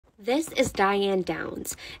This is Diane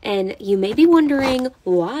Downs, and you may be wondering,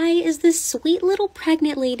 why is this sweet little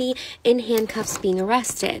pregnant lady in handcuffs being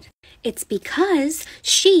arrested? It's because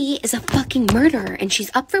she is a fucking murderer and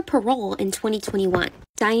she's up for parole in 2021.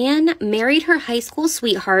 Diane married her high school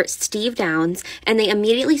sweetheart, Steve Downs, and they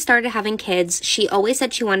immediately started having kids. She always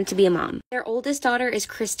said she wanted to be a mom. Their oldest daughter is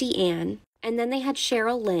Christy Ann. And then they had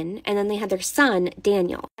Cheryl Lynn, and then they had their son,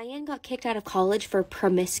 Daniel. Diane got kicked out of college for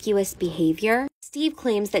promiscuous behavior. Steve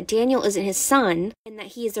claims that Daniel isn't his son, and that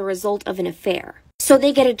he is a result of an affair. So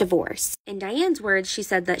they get a divorce. In Diane's words, she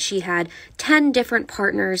said that she had 10 different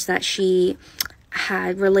partners that she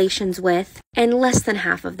had relations with, and less than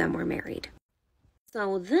half of them were married.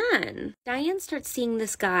 So then, Diane starts seeing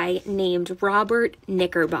this guy named Robert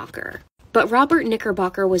Knickerbocker. But Robert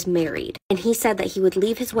Knickerbocker was married, and he said that he would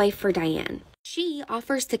leave his wife for Diane. She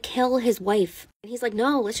offers to kill his wife, and he's like,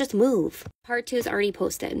 no, let's just move. Part 2 is already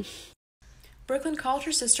posted. Brooklyn called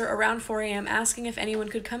her sister around 4 a.m. asking if anyone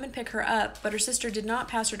could come and pick her up, but her sister did not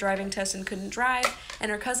pass her driving test and couldn't drive, and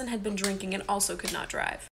her cousin had been drinking and also could not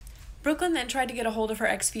drive. Brooklyn then tried to get a hold of her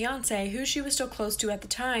ex-fiancé, who she was still close to at the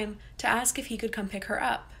time, to ask if he could come pick her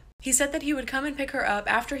up. He said that he would come and pick her up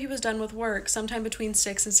after he was done with work sometime between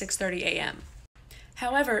 6 and 6:30 a.m.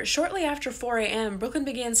 However, shortly after 4 a.m., Brooklyn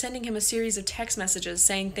began sending him a series of text messages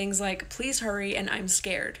saying things like, "Please hurry," and "I'm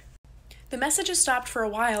scared." The messages stopped for a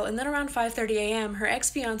while, and then around 5:30 a.m., her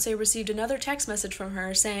ex-fiancé received another text message from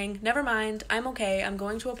her saying, "Never mind, I'm okay, I'm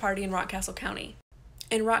going to a party in Rockcastle County."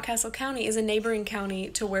 And Rockcastle County is a neighboring county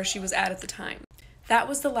to where she was at the time. That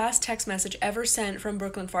was the last text message ever sent from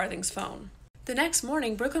Brooklyn Farthing's phone. The next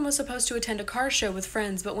morning, Brooklyn was supposed to attend a car show with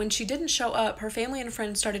friends, but when she didn't show up, her family and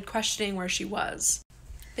friends started questioning where she was.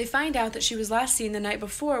 They find out that she was last seen the night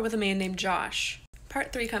before with a man named Josh.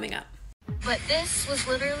 Part 3 coming up. But this was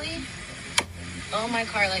literally on my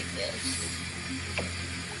car like this.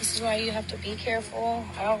 This is why you have to be careful.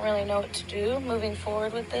 I don't really know what to do moving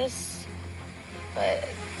forward with this, but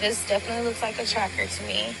this definitely looks like a tracker to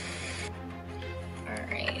me. All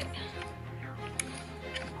right.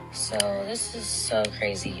 So this is so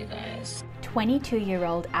crazy, you guys.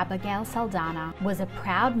 22-year-old Abigail Saldana was a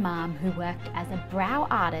proud mom who worked as a brow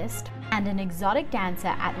artist and an exotic dancer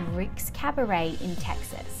at Rick's Cabaret in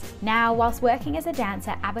Texas. Now, whilst working as a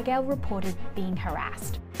dancer, Abigail reported being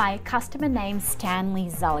harassed by a customer named Stanley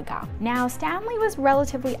Zolliger. Now, Stanley was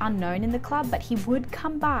relatively unknown in the club, but he would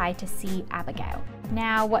come by to see Abigail.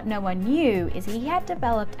 Now, what no one knew is he had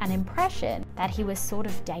developed an impression that he was sort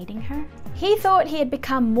of dating her. He thought he had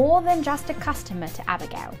become more than just a customer to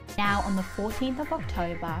Abigail. Now, on the 14th of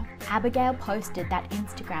October, Abigail posted that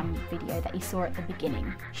Instagram video that you saw at the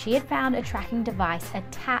beginning. She had found a tracking device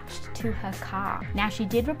attached to her car. Now, she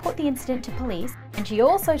did report the incident to police, and she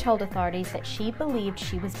also told authorities that she believed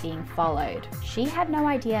she was being followed. She had no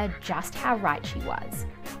idea just how right she was.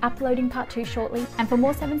 Uploading part 2 shortly, and for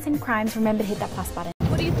more 7 Sin Crimes, remember to hit that plus button.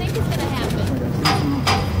 What do you think is going to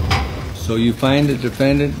happen? So you find the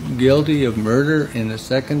defendant guilty of murder in the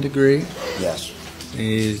 2nd degree? Yes.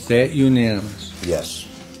 Is that unanimous? Yes.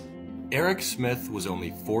 Eric Smith was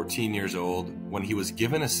only 14 years old when he was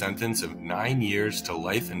given a sentence of 9 years to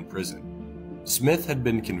life in prison. Smith had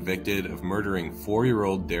been convicted of murdering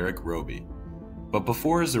 4-year-old Derek Roby. But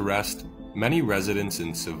before his arrest, many residents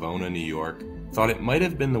in Savona, New York, thought it might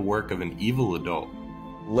have been the work of an evil adult.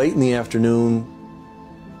 Late in the afternoon,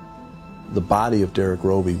 the body of Derek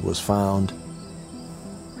Roby was found.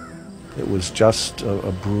 It was just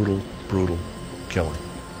a brutal, brutal killing.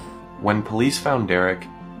 When police found Derek,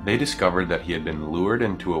 they discovered that he had been lured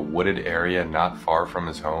into a wooded area not far from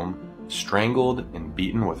his home, strangled and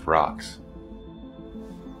beaten with rocks.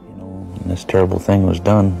 You know, when this terrible thing was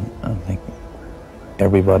done, I think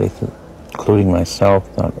everybody, including myself,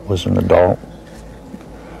 thought it was an adult.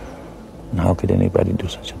 And how could anybody do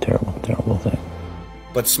such a terrible, terrible thing?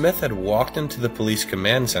 But Smith had walked into the police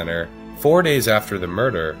command center 4 days after the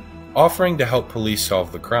murder, offering to help police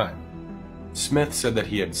solve the crime. Smith said that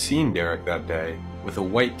he had seen Derek that day with a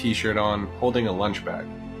white t-shirt on, holding a lunch bag.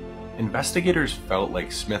 Investigators felt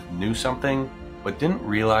like Smith knew something, but didn't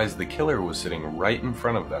realize the killer was sitting right in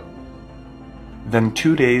front of them. Then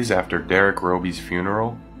 2 days after Derek Roby's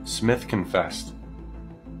funeral, Smith confessed.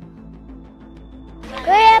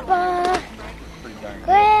 Grandpa!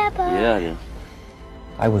 Grandpa! Yeah.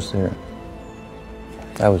 I was there.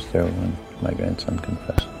 I was there when my grandson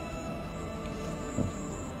confessed.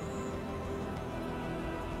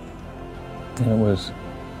 And it was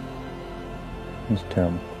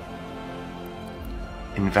terrible.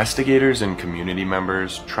 Investigators and community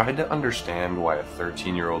members tried to understand why a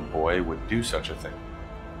 13-year-old boy would do such a thing.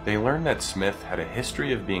 They learned that Smith had a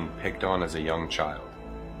history of being picked on as a young child.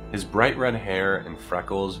 His bright red hair and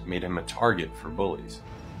freckles made him a target for bullies.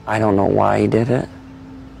 I don't know why he did it.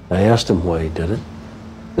 I asked him why he did it.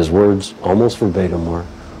 His words, almost verbatim, were,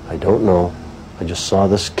 "I don't know. I just saw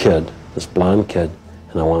this kid, this blonde kid,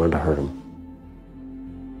 and I wanted to hurt him."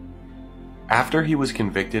 After he was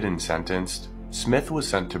convicted and sentenced, Smith was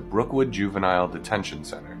sent to Brookwood Juvenile Detention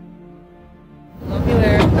Center. Love you,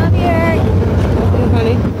 Eric. Love you, Eric. Love you,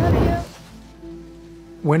 honey. Love you.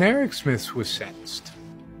 When Eric Smith was sentenced,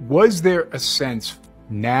 was there a sense,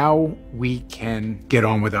 now we can get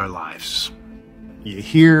on with our lives? You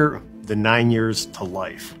hear the 9 years to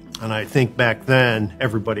life, and I think back then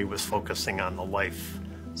everybody was focusing on the life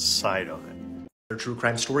side of it. A true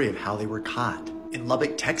crime story of how they were caught. In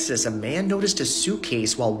Lubbock, Texas, a man noticed a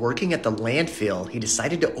suitcase while working at the landfill. He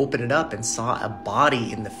decided to open it up and saw a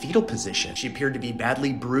body in the fetal position. She appeared to be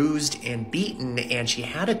badly bruised and beaten, and she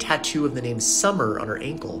had a tattoo of the name Summer on her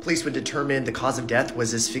ankle. Police would determine the cause of death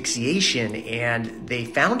was asphyxiation, and they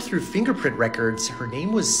found through fingerprint records her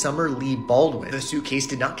name was Summer Lee Baldwin. The suitcase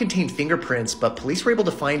did not contain fingerprints, but police were able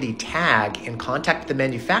to find a tag and contact the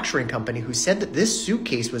manufacturing company, who said that this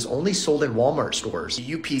suitcase was only sold in Walmart stores. The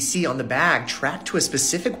UPC on the bag tracked to a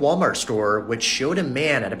specific Walmart store, which showed a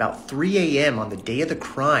man at about 3 a.m. on the day of the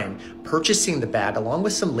crime purchasing the bag along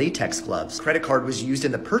with some latex gloves. Credit card was used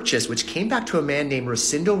in the purchase, which came back to a man named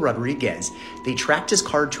Rocindo Rodriguez. They tracked his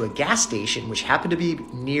card to a gas station, which happened to be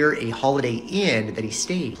near a Holiday Inn that he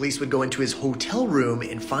stayed. Police would go into his hotel room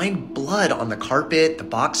and find blood on the carpet, the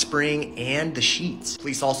box spring, and the sheets.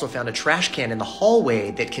 Police also found a trash can in the hallway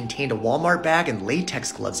that contained a Walmart bag and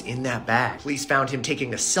latex gloves in that bag. Police found him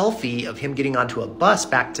taking a selfie of him getting onto a bus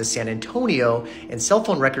back to San Antonio, and cell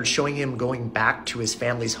phone records showing him going back to his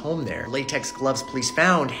family's home there. Latex gloves police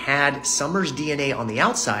found had Summer's DNA on the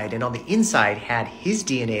outside, and on the inside had his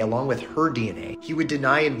DNA along with her DNA. He would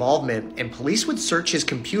deny involvement, and police would search his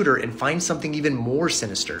computer and find something even more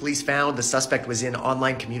sinister. Police found the suspect was in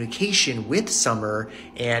online communication with Summer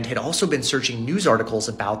and had also been searching news articles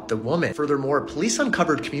about the woman. Furthermore, police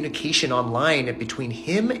uncovered communication online between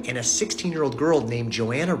him and a 16-year-old girl named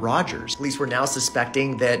Joanna Rogers. Police were now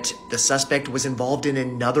suspecting that the suspect was involved in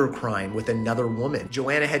another crime with another woman.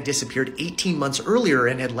 Joanna had disappeared 18 months earlier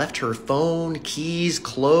and had left her phone, keys,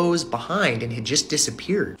 clothes behind and had just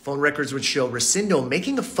disappeared. Phone records would show Rocindo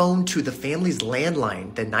making a phone to the family's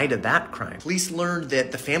landline the night of that crime. Police learned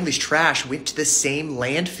that the family's trash went to the same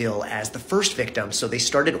landfill as the first victim, so they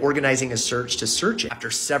started organizing a search to search it.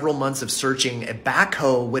 After several months of searching, a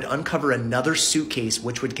backhoe would uncover another suitcase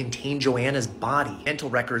which would contain Joanna's body. Dental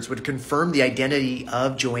records would confirm the identity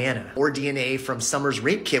of Joanna. More DNA from Summer's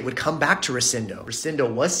rape kit would come back to Rocindo.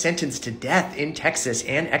 Rocindo was sentenced to death in Texas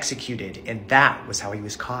and executed, and that was how he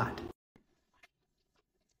was caught.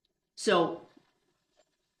 So,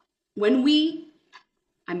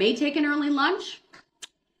 I may take an early lunch.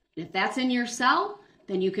 If that's in your cell,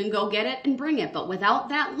 then you can go get it and bring it. But without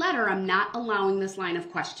that letter, I'm not allowing this line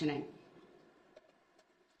of questioning.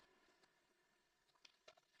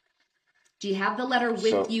 Do you have the letter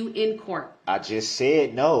with you in court? I just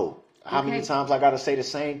said no. How many times I got to say the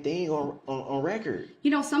same thing on record? You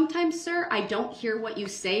know, sometimes, sir, I don't hear what you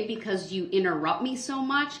say because you interrupt me so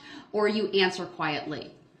much or you answer quietly.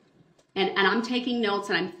 And I'm taking notes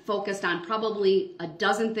and I'm focused on probably a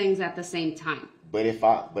dozen things at the same time. But if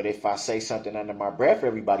I say something under my breath,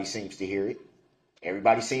 everybody seems to hear it.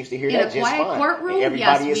 Everybody seems to hear that just fine. In a quiet courtroom,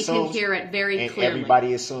 yes, we can hear it very clearly.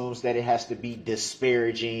 Everybody assumes that it has to be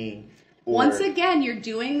disparaging. Once again, you're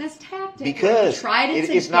doing this tactic because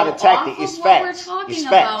it's not a tactic. It's facts. What we're talking it's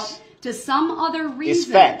facts. about to some other reason. It's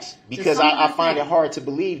facts because I find it hard to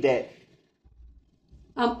believe that.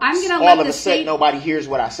 I'm gonna all of a sudden nobody hears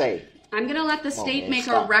what I say. I'm going to let the state make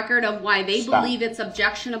a record of why they believe it's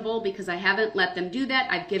objectionable because I haven't let them do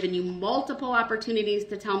that. I've given you multiple opportunities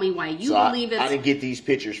to tell me why you believe it's... I didn't get these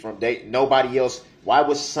pictures from nobody else. Why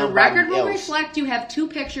was somebody else... The record will reflect you have 2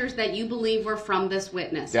 pictures that you believe were from this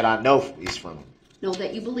witness. That I know is from him. No,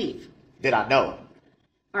 that you believe. That I know.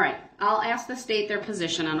 All right. I'll ask the state their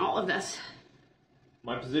position on all of this.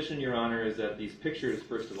 My position, Your Honor, is that these pictures,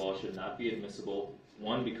 first of all, should not be admissible.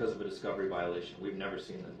 1, because of a discovery violation. We've never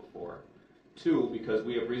seen them before. 2, because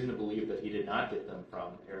we have reason to believe that he did not get them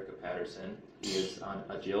from Erica Patterson. He is on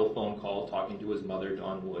a jail phone call talking to his mother,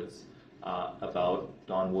 Dawn Woods, about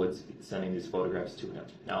Dawn Woods sending these photographs to him.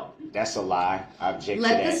 Now, that's a lie. I object to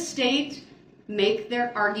that. Let the state make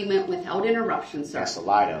their argument without interruption, sir. That's a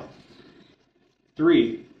lie, though.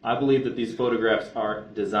 3, I believe that these photographs are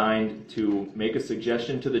designed to make a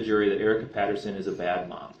suggestion to the jury that Erica Patterson is a bad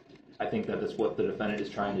mom. I think that that's what the defendant is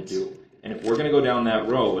trying to do. And if we're going to go down that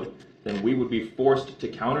road, then we would be forced to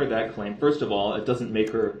counter that claim. First of all, it doesn't make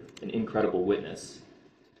her an incredible witness,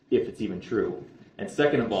 if it's even true. And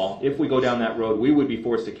second of all, if we go down that road, we would be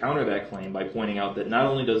forced to counter that claim by pointing out that not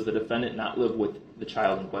only does the defendant not live with the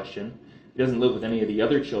child in question, he doesn't live with any of the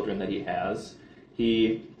other children that he has.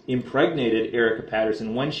 He impregnated Erica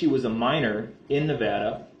Patterson when she was a minor in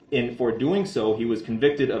Nevada, and for doing so, he was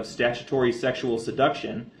convicted of statutory sexual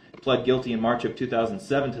seduction, pled guilty in March of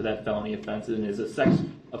 2007 to that felony offense, and is a sex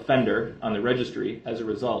offender on the registry as a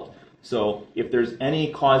result. So if there's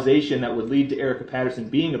any causation that would lead to Erica Patterson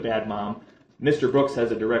being a bad mom, Mr. Brooks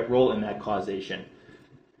has a direct role in that causation.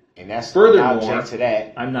 And that's furthermore, I object to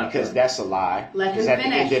that. I'm not because that's a lie. Let him at the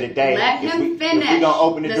finish. end of the day, Let him finish. If we gonna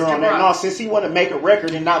open the door on that, no, since he want to make a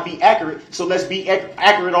record and not be accurate, so let's be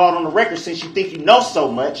accurate all on the record. Since you think you know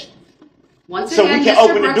so much, once so again, we can Mr.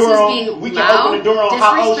 open the Brooks door is on. being We can loud, open the door on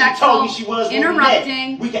how old she told me she was when we met.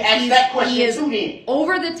 interrupting. We can ask that question He is too. Then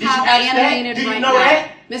over the Did you top, ask that? animated Do you right know now.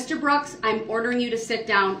 that? Mr. Brooks, I'm ordering you to sit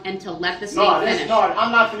down and to let the state No, finish.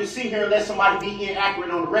 I'm not going to sit here and let somebody be inaccurate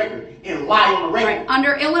on the record and lie on the record. Right.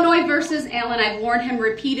 Under Illinois versus Allen, I've warned him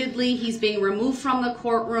repeatedly. He's being removed from the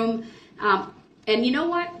courtroom. And you know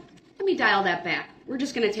what? Let me dial that back. We're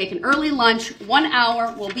just going to take an early lunch, 1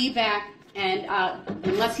 hour. We'll be back. And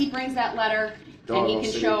unless he brings that letter and he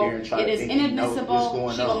can show it is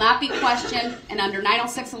inadmissible, she will not be questioned. And under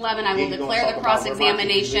 906.11, I will declare the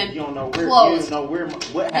cross-examination closed.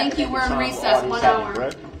 Thank you. We're in recess. 1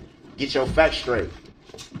 hour. Get your facts straight.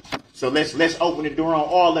 So let's open the door on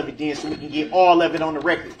all of it then, so we can get all of it on the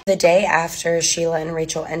record. The day after Sheila and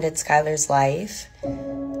Rachel ended Skylar's life,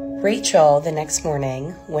 Rachel, the next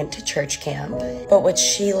morning, went to church camp. But what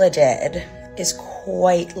Sheila did is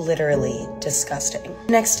quite literally disgusting.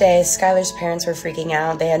 The next day, Skylar's parents were freaking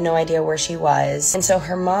out. They had no idea where she was. And so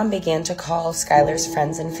her mom began to call Skylar's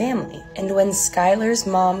friends and family. And when Skylar's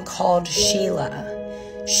mom called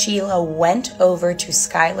Sheila, Sheila went over to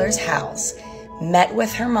Skylar's house, met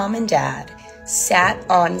with her mom and dad, sat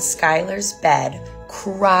on Skylar's bed,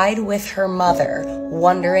 cried with her mother,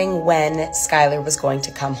 wondering when Skylar was going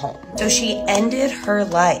to come home. So she ended her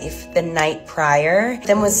life the night prior,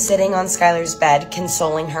 then was sitting on Skylar's bed,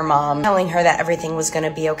 consoling her mom, telling her that everything was going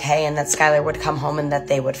to be okay and that Skylar would come home and that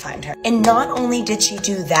they would find her. And not only did she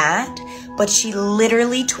do that, but she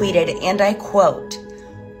literally tweeted, and I quote,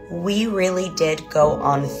 "We really did go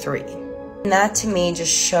on 3." And that to me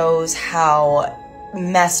just shows how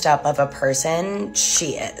messed up of a person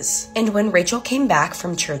she is. And when Rachel came back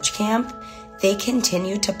from church camp, they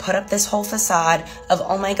continued to put up this whole facade of,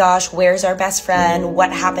 oh my gosh, where's our best friend?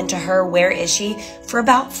 What happened to her? Where is she? For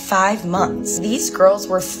about 5 months. These girls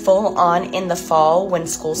were full on in the fall when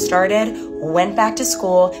school started, went back to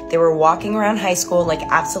school. They were walking around high school like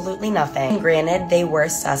absolutely nothing. Granted, they were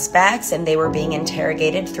suspects and they were being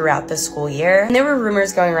interrogated throughout the school year. And there were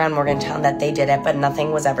rumors going around Morgantown that they did it, but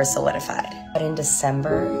nothing was ever solidified. But in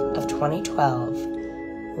December of 2012,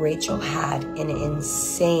 Rachel had an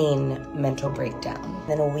insane mental breakdown.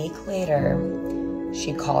 Then a week later,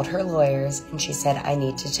 she called her lawyers and she said, I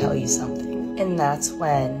need to tell you something. And that's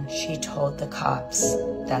when she told the cops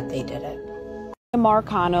that they did it. Mia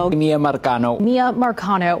Marcano.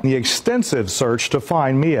 The extensive search to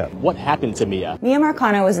find Mia. What happened to Mia? Mia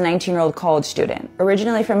Marcano was a 19-year-old college student.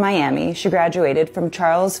 Originally from Miami, she graduated from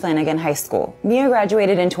Charles Flanagan High School. Mia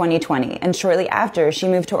graduated in 2020, and shortly after, she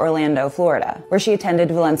moved to Orlando, Florida, where she attended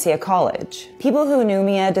Valencia College. People who knew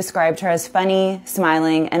Mia described her as funny,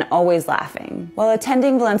 smiling, and always laughing. While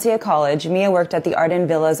attending Valencia College, Mia worked at the Arden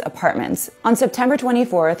Villas Apartments. On September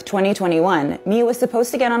 24th, 2021, Mia was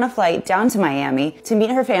supposed to get on a flight down to Miami to meet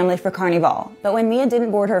her family for Carnival. But when Mia didn't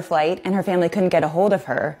board her flight and her family couldn't get a hold of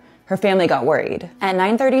her, her family got worried. At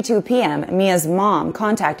 9:32 p.m., Mia's mom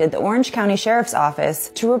contacted the Orange County Sheriff's Office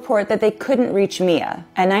to report that they couldn't reach Mia.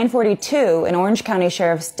 At 9:42, an Orange County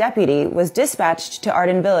Sheriff's deputy was dispatched to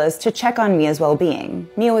Arden Villas to check on Mia's well-being.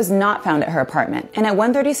 Mia was not found at her apartment, and at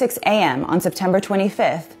 1:36 a.m. on September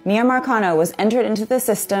 25th, Mia Marcano was entered into the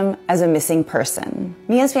system as a missing person.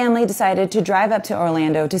 Mia's family decided to drive up to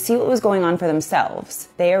Orlando to see what was going on for themselves.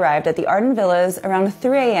 They arrived at the Arden Villas around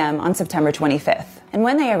 3 a.m. on September 25th. And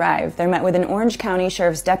when they arrived, they're met with an Orange County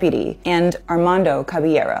Sheriff's deputy and Armando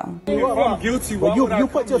Caballero.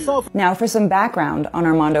 Now for some background on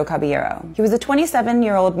Armando Caballero. He was a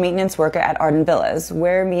 27-year-old maintenance worker at Arden Villas,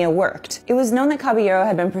 where Mia worked. It was known that Caballero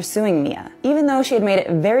had been pursuing Mia, even though she had made it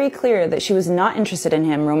very clear that she was not interested in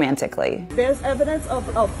him romantically. There's evidence of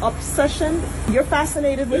obsession. You're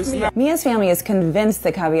fascinated with Mia. Mia's family is convinced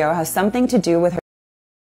that Caballero has something to do with her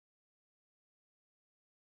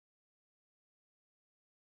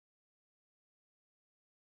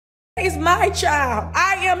is my child.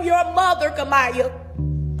 I am your mother, Kamaya.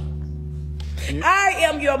 I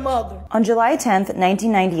am your mother. On July 10th,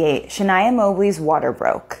 1998, Shania Mobley's water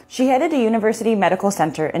broke. She headed to University Medical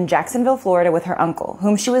Center in Jacksonville, Florida with her uncle,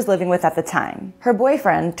 whom she was living with at the time. Her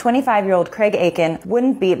boyfriend, 25-year-old Craig Aiken,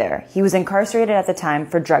 wouldn't be there. He was incarcerated at the time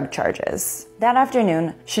for drug charges. That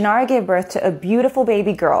afternoon, Shanara gave birth to a beautiful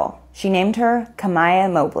baby girl. She named her Kamaya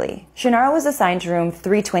Mobley. Shanara was assigned to room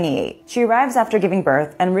 328. She arrives after giving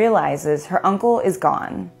birth and realizes her uncle is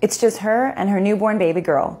gone. It's just her and her newborn baby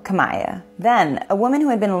girl, Kamaya. Then, a woman who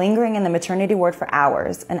had been lingering in the maternity ward for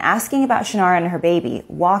hours and asking about Shanara and her baby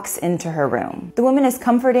walks into her room. The woman is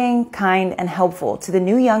comforting, kind, and helpful to the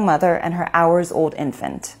new young mother and her hours-old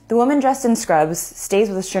infant. The woman dressed in scrubs stays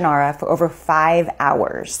with Shanara for over 5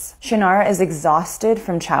 hours. Shanara is exhausted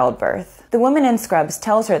from childbirth. The woman in scrubs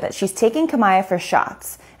tells her that she's taking Kamaya for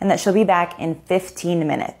shots and that she'll be back in 15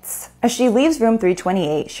 minutes. As she leaves room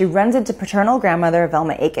 328, she runs into paternal grandmother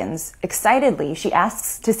Velma Akins. Excitedly, she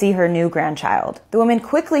asks to see her new grandchild. The woman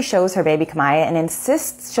quickly shows her baby Kamaya and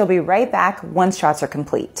insists she'll be right back once shots are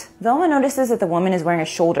complete. Velma notices that the woman is wearing a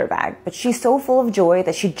shoulder bag, but she's so full of joy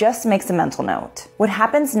that she just makes a mental note. What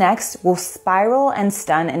happens next will spiral and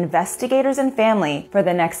stun investigators and family for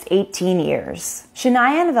the next 18 years.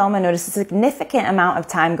 Shania and Velma notice a significant amount of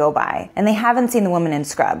time go by, and they haven't seen the woman in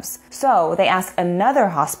scrubs. So they ask another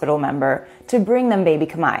hospital member to bring them baby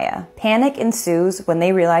Kamaya. Panic ensues when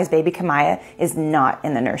they realize baby Kamaya is not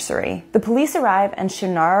in the nursery. The police arrive and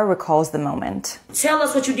Shanara recalls the moment. Tell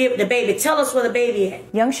us what you did with the baby. Tell us where the baby is.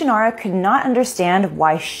 Young Shanara could not understand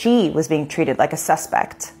why she was being treated like a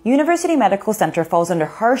suspect. University Medical Center falls under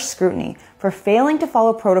harsh scrutiny for failing to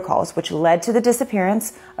follow protocols which led to the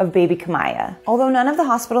disappearance of baby Kamaya. Although none of the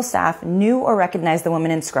hospital staff knew or recognized the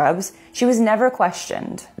woman in scrubs, she was never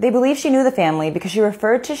questioned. They believe she knew the family because she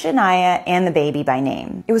referred to Shania and the baby by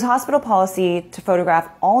name. It was hospital policy to photograph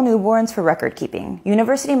all newborns for record keeping.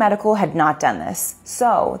 University Medical had not done this,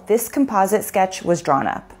 so this composite sketch was drawn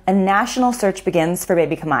up. A national search begins for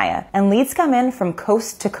baby Kamaya, and leads come in from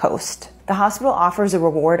coast to coast. The hospital offers a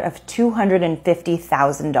reward of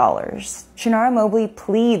 $250,000. Shanara Mobley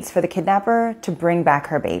pleads for the kidnapper to bring back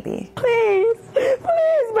her baby. Please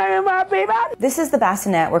bring my baby. This is the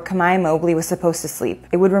bassinet where Kamaya Mobley was supposed to sleep.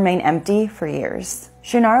 It would remain empty for years.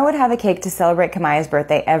 Shanara would have a cake to celebrate Kamaya's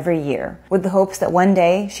birthday every year, with the hopes that one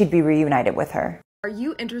day she'd be reunited with her. Are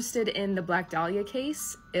you interested in the Black Dahlia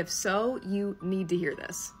case? If so, you need to hear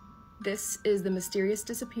this. This is the mysterious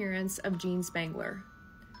disappearance of Jean Spangler.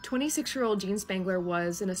 26-year-old Jean Spangler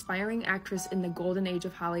was an aspiring actress in the golden age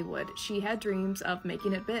of Hollywood. She had dreams of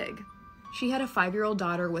making it big. She had a 5-year-old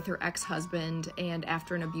daughter with her ex-husband, and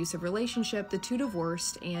after an abusive relationship, the two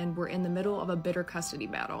divorced and were in the middle of a bitter custody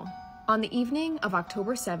battle. On the evening of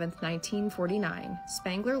October 7th, 1949,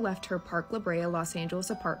 Spangler left her Park La Brea, Los Angeles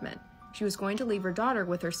apartment. She was going to leave her daughter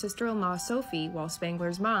with her sister-in-law, Sophie, while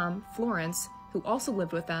Spangler's mom, Florence, who also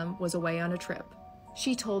lived with them, was away on a trip.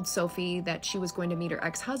 She told Sophie that she was going to meet her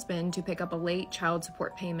ex-husband to pick up a late child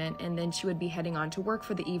support payment, and then she would be heading on to work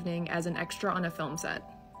for the evening as an extra on a film set.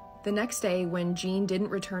 The next day, when Jean didn't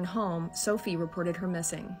return home, Sophie reported her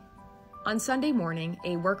missing. On Sunday morning,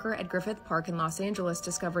 a worker at Griffith Park in Los Angeles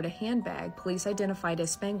discovered a handbag police identified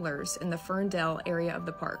as Spangler's in the Ferndale area of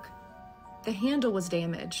the park. The handle was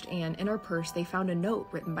damaged, and in her purse they found a note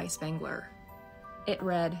written by Spangler. It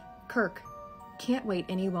read, "Kirk, can't wait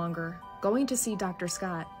any longer. Going to see Dr.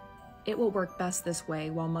 Scott. It will work best this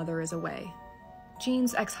way while Mother is away."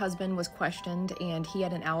 Jean's ex-husband was questioned, and he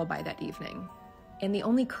had an alibi that evening. And the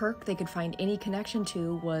only Kirk they could find any connection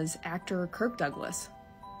to was actor Kirk Douglas.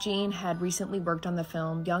 Jean had recently worked on the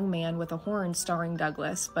film Young Man with a Horn starring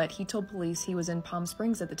Douglas, but he told police he was in Palm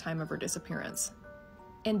Springs at the time of her disappearance.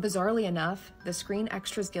 And bizarrely enough, the Screen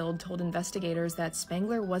Extras Guild told investigators that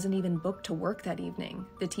Spangler wasn't even booked to work that evening.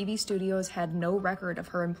 The TV studios had no record of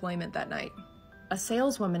her employment that night. A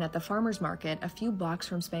saleswoman at the farmer's market a few blocks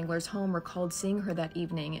from Spangler's home recalled seeing her that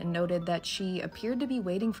evening and noted that she appeared to be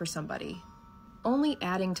waiting for somebody. Only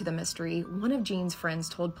adding to the mystery, one of Jean's friends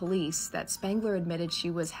told police that Spangler admitted she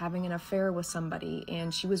was having an affair with somebody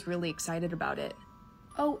and she was really excited about it.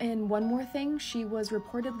 Oh, and one more thing, she was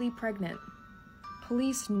reportedly pregnant.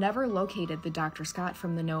 Police never located the Dr. Scott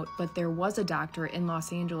from the note, but there was a doctor in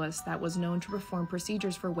Los Angeles that was known to perform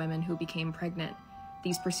procedures for women who became pregnant.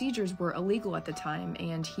 These procedures were illegal at the time,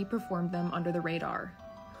 and he performed them under the radar.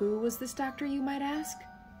 Who was this doctor, you might ask?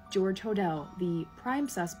 George Hodel, the prime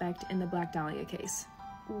suspect in the Black Dahlia case.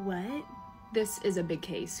 What? This is a big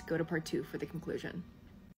case. Go to part 2 for the conclusion.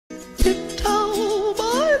 Tiptoe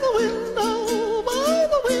by the window.